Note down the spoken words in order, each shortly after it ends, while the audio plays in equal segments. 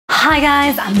Hi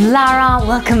guys, I'm Lara.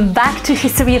 Welcome back to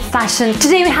History of Fashion.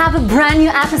 Today we have a brand new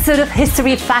episode of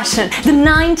History of Fashion, the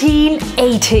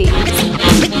 1980s.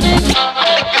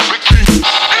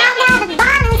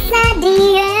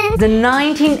 The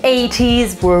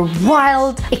 1980s were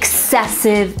wild,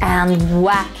 excessive, and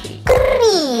wacky.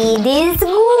 Greed is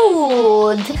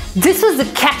good. This was the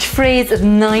catchphrase of the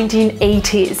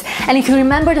 1980s. And if you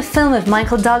remember the film of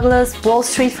Michael Douglas, Wall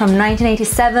Street from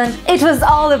 1987, it was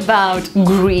all about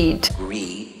greed.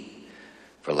 Greed,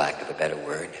 for lack of a better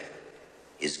word,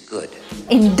 is good.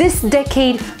 In this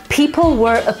decade, people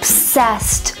were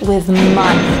obsessed with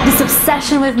money. This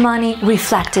obsession with money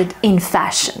reflected in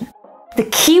fashion. The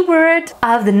key word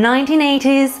of the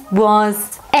 1980s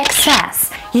was excess.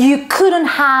 You couldn't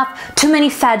have too many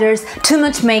feathers, too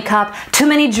much makeup, too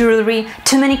many jewelry,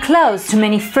 too many clothes, too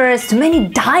many furs, too many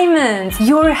diamonds.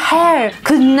 Your hair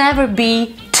could never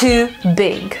be too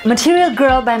big. Material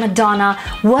Girl by Madonna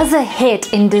was a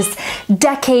hit in this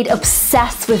decade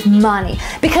obsessed with money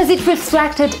because it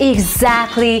reflected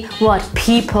exactly what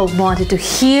people wanted to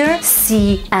hear,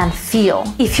 see, and feel.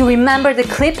 If you remember the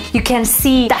clip, you can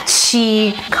see that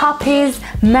she copies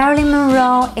Marilyn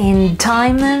Monroe in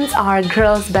Diamonds Are a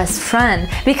Girl's Best Friend,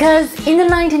 because in the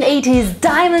 1980s,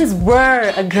 diamonds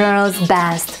were a girl's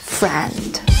best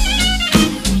friend.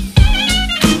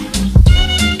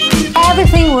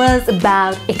 Everything was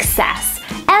about excess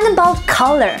and about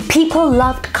color. People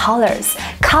loved colors.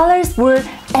 Colors were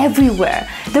everywhere.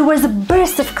 There was a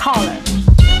burst of color.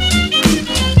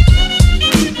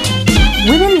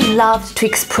 Women loved to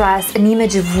express an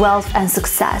image of wealth and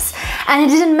success, and it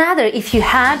didn't matter if you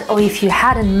had or if you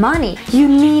hadn't money. You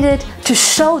needed to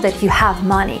show that you have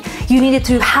money. You needed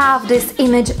to have this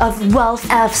image of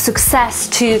wealth, of success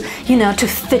to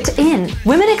fit in.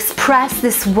 Women expressed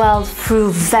this wealth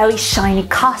through very shiny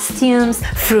costumes,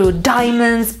 through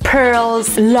diamonds,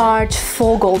 pearls, large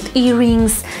full gold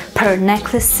earrings, pearl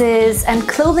necklaces, and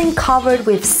clothing covered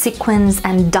with sequins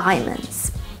and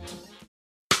diamonds.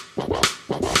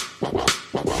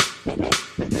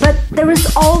 But there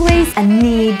was always a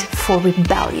need for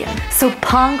rebellion, so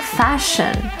punk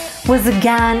fashion was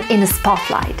again in the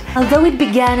spotlight. Although it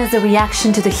began as a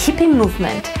reaction to the hippie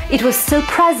movement, it was still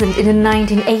present in the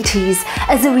 1980s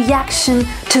as a reaction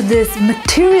to this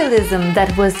materialism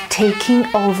that was taking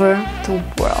over the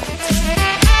world.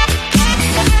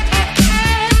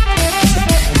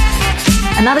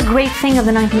 Another great thing of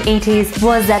the 1980s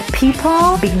was that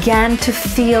people began to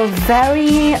feel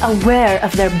very aware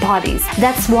of their bodies.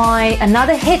 That's why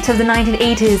another hit of the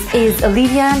 1980s is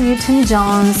Olivia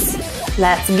Newton-John's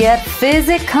Let's Get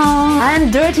Physical.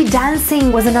 And Dirty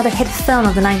Dancing was another hit film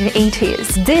of the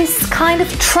 1980s. This kind of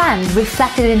trend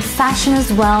reflected in fashion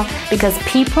as well, because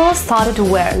people started to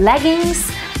wear leggings,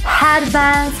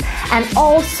 headbands, and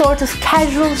all sorts of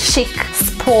casual chic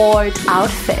sport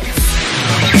outfits.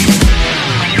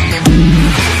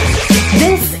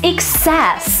 This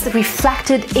excess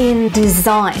reflected in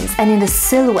designs and in the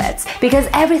silhouettes, because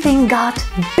everything got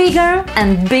bigger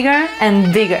and bigger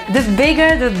and bigger. The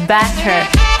bigger, the better.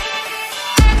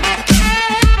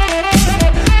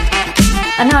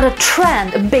 Another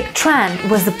trend, a big trend,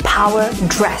 was the power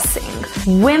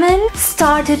dressing. Women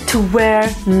started to wear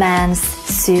men's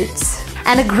suits.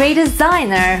 And a great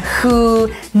designer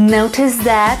who noticed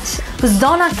that was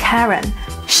Donna Karan.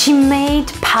 She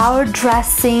made power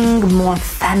dressing more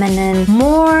feminine,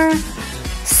 more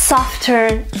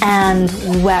softer and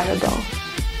wearable.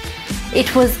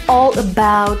 It was all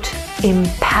about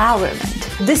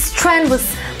empowerment. This trend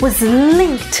was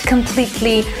linked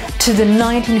completely to the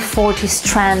 1940s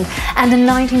trend and the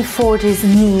 1940s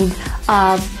need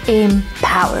of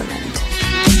empowerment.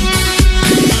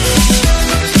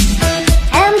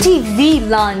 MTV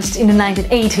launched in the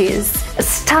 1980s. A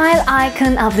style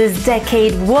icon of this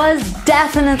decade was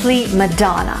definitely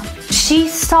Madonna. She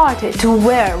started to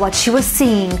wear what she was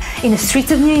seeing in the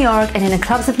streets of New York and in the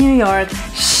clubs of New York.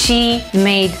 She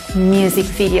made music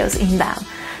videos in them.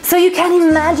 So you can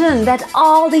imagine that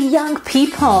all the young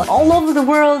people all over the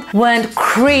world went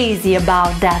crazy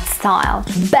about that style.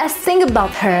 Best thing about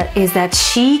her is that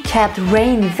she kept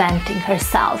reinventing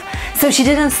herself. So she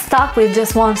didn't stop with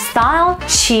just one style,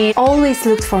 she always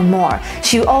looked for more.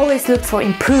 She always looked for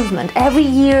improvement. Every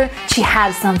year she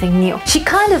had something new. She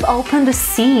kind of opened the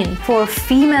scene for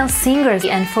female singers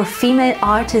and for female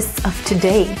artists of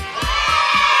today.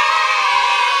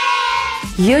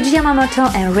 Yohji Yamamoto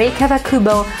and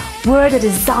Kawakubo were the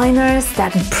designers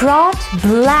that brought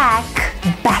black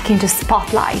back into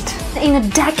spotlight. In a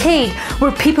decade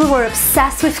where people were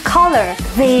obsessed with color,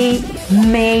 they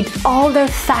made all their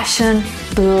fashion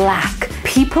black.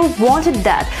 people wanted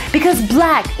that because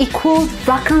black equaled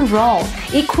rock and roll,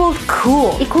 equaled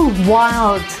cool, equaled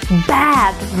wild,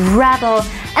 bad, rebel,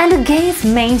 and against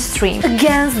mainstream,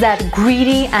 against that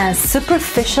greedy and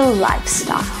superficial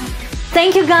lifestyle.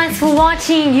 Thank you guys for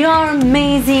watching. You are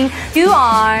amazing. You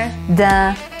are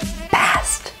the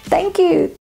best. Thank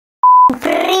you.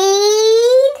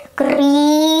 Greed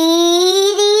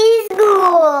is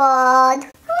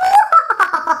good.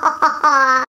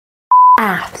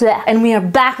 And we are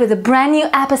back with a brand new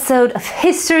episode of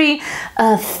History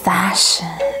of Fashion.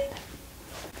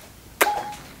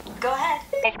 Go ahead.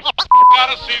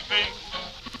 Gotta see things,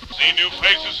 see new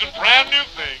faces and brand new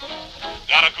things.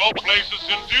 Gotta go places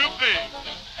and do things.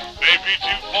 Maybe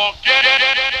to